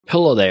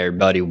Hello there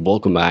everybody,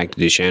 welcome back to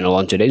the channel.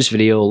 On today's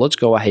video, let's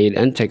go ahead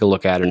and take a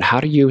look at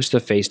how to use the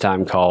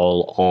FaceTime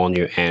call on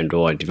your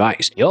Android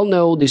device. You all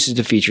know this is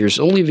the features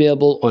only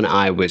available on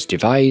iOS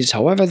device.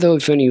 However though,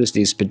 if you want to use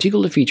these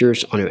particular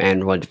features on your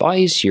Android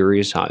device, here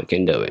is how you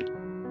can do it.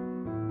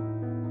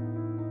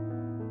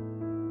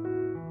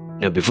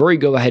 Now, before you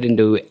go ahead and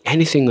do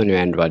anything on your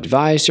Android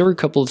device, there are a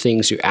couple of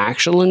things you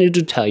actually need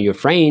to tell your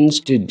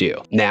friends to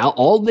do. Now,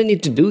 all they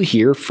need to do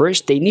here,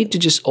 first, they need to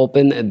just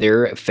open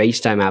their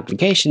FaceTime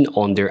application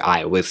on their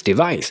iOS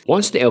device.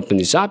 Once they open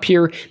this up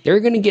here, they're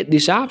going to get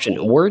this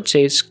option where it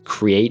says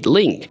Create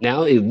Link.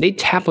 Now, if they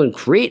tap on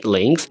Create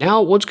Links,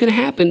 now what's going to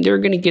happen, they're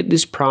going to get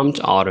this prompt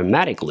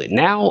automatically.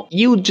 Now,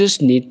 you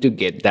just need to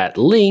get that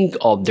link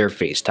of their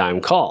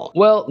FaceTime call.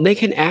 Well, they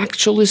can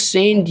actually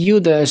send you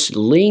this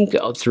link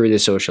through the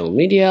social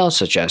media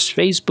such as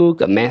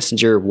Facebook,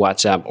 Messenger,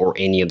 WhatsApp, or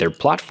any other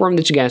platform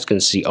that you guys can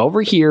see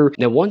over here.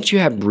 Now, once you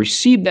have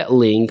received that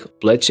link,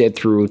 let's say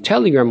through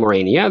Telegram or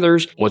any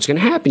others, what's going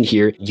to happen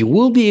here, you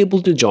will be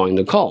able to join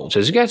the call. So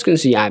as you guys can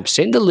see, I've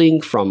sent the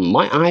link from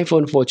my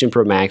iPhone 14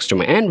 Pro Max to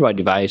my Android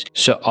device.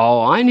 So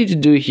all I need to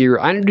do here,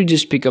 I need to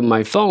just pick up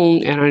my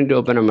phone and I need to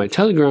open up my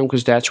Telegram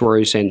because that's where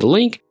I send the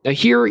link. Now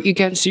here you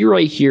can see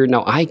right here,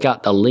 now I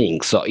got the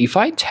link. So if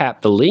I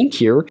tap the link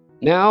here,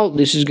 now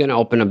this is going to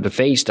open up the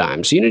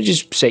FaceTime. So you need to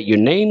just set your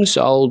name.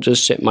 So I'll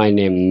just set my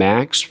name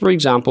Max, for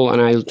example,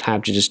 and I'll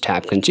have to just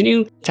tap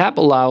continue, tap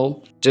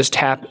allow, just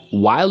tap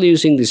while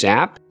using this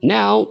app.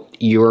 Now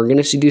you're going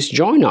to see this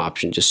join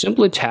option. Just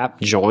simply tap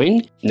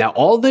join. Now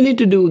all they need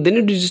to do, they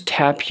need to just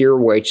tap here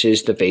where it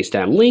says the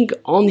FaceTime link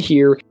on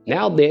here.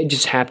 Now they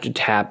just have to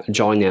tap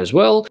join as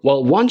well.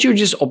 Well, once you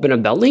just open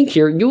up that link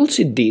here, you will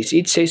see this.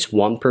 It says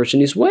one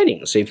person is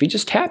waiting. So if you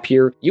just tap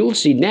here, you will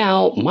see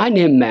now my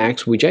name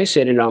Max, which I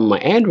set it on my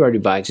Android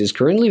device, is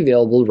currently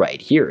available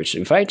right here. So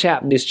if I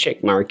tap this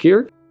check mark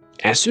here,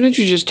 as soon as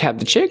you just tap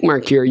the check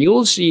mark here, you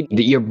will see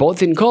that you're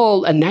both in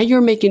call and now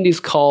you're making this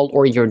call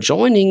or you're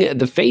joining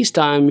the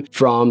FaceTime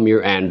from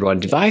your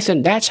Android device,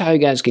 and that's how you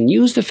guys can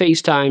use the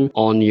FaceTime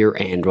on your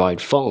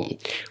Android phone.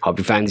 Hope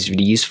you find this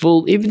video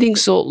useful. If you think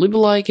so, leave a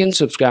like and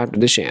subscribe to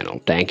the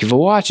channel. Thank you for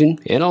watching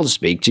and I'll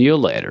speak to you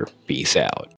later. Peace out.